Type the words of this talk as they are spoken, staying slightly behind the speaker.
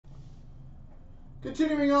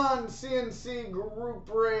Continuing on, CNC group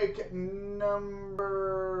break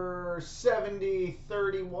number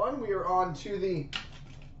 7031. We are on to the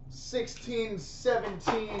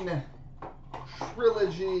 1617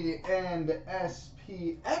 Trilogy and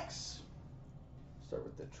SPX. Start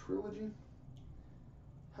with the Trilogy.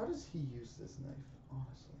 How does he use this knife,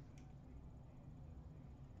 honestly?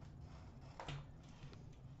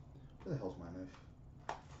 Where the hell's my knife?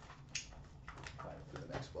 All right, for the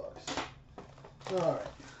next box. All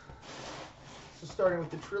right. So starting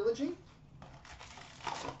with the Trilogy.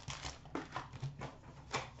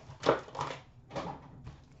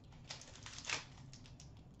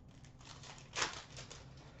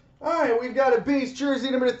 All right, we've got a base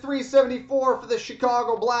jersey number 374 for the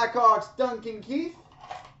Chicago Blackhawks, Duncan Keith.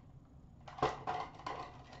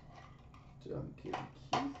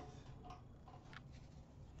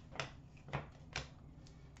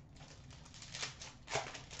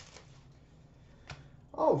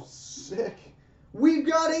 Oh, sick. We've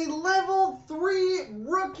got a level 3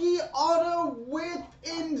 rookie auto with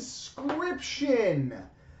inscription.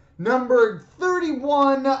 Number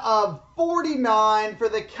 31 of 49 for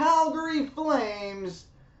the Calgary Flames,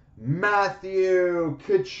 Matthew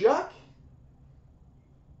Tkachuk.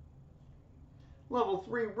 Level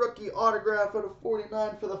 3 rookie autograph out of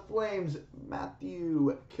 49 for the Flames,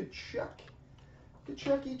 Matthew Tkachuk.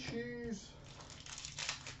 Tkachuk cheese.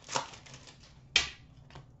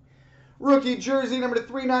 Rookie jersey number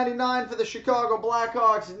 399 for the Chicago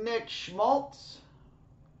Blackhawks, Nick Schmaltz.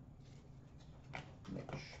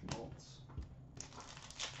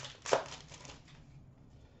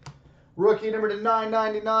 Rookie number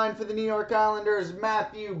 999 for the New York Islanders,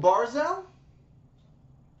 Matthew Barzal.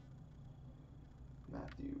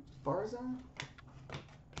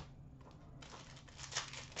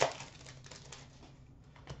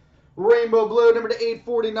 Rainbow blue number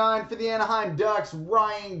 849 for the Anaheim Ducks,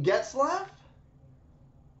 Ryan Getzlaf.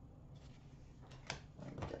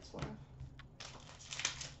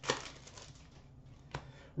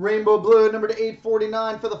 Rainbow blue number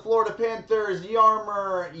 849 for the Florida Panthers,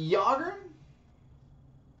 Jaromir Jagr.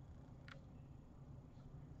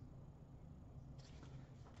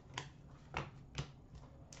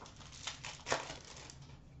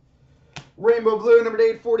 Rainbow blue number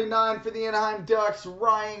 849 for the Anaheim Ducks,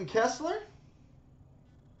 Ryan Kessler.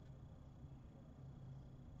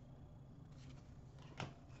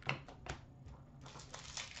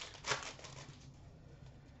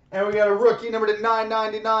 And we got a rookie number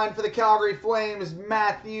 999 for the Calgary Flames,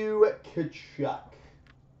 Matthew Tkachuk.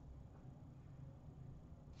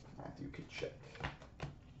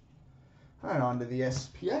 All right, on to the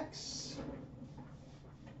SPX.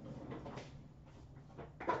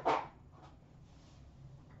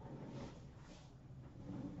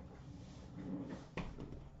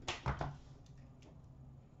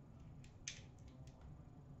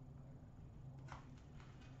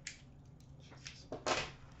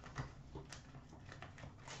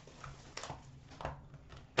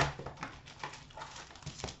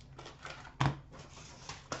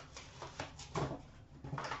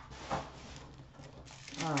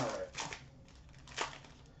 All right.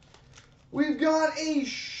 We've got a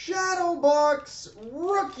Shadow Box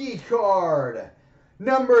rookie card,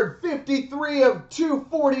 numbered 53 of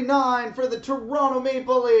 249 for the Toronto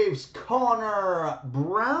Maple Leafs, Connor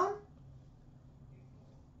Brown.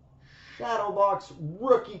 Shadow Box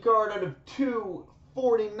rookie card out of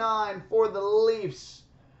 249 for the Leafs,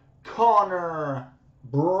 Connor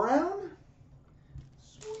Brown.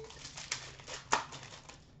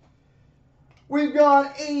 We've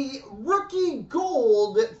got a rookie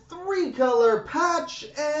gold 3-color patch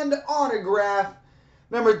and autograph,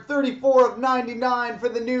 number 34 of 99 for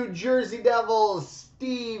the New Jersey Devils,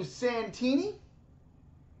 Steve Santini.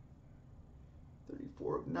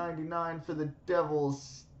 34 of 99 for the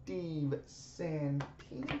Devils, Steve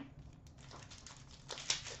Santini.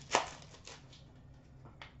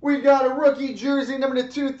 We've got a rookie jersey number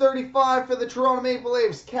 235 for the Toronto Maple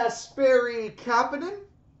Leafs, Kasperi Kapanen.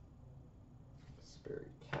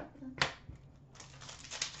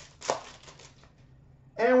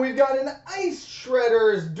 And we've got an Ice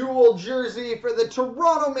Shredders dual jersey for the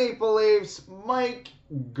Toronto Maple Leafs, Mike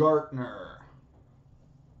Gartner.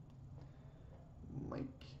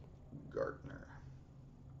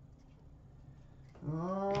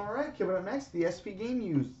 All right, coming up next, the SP Game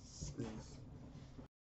Use.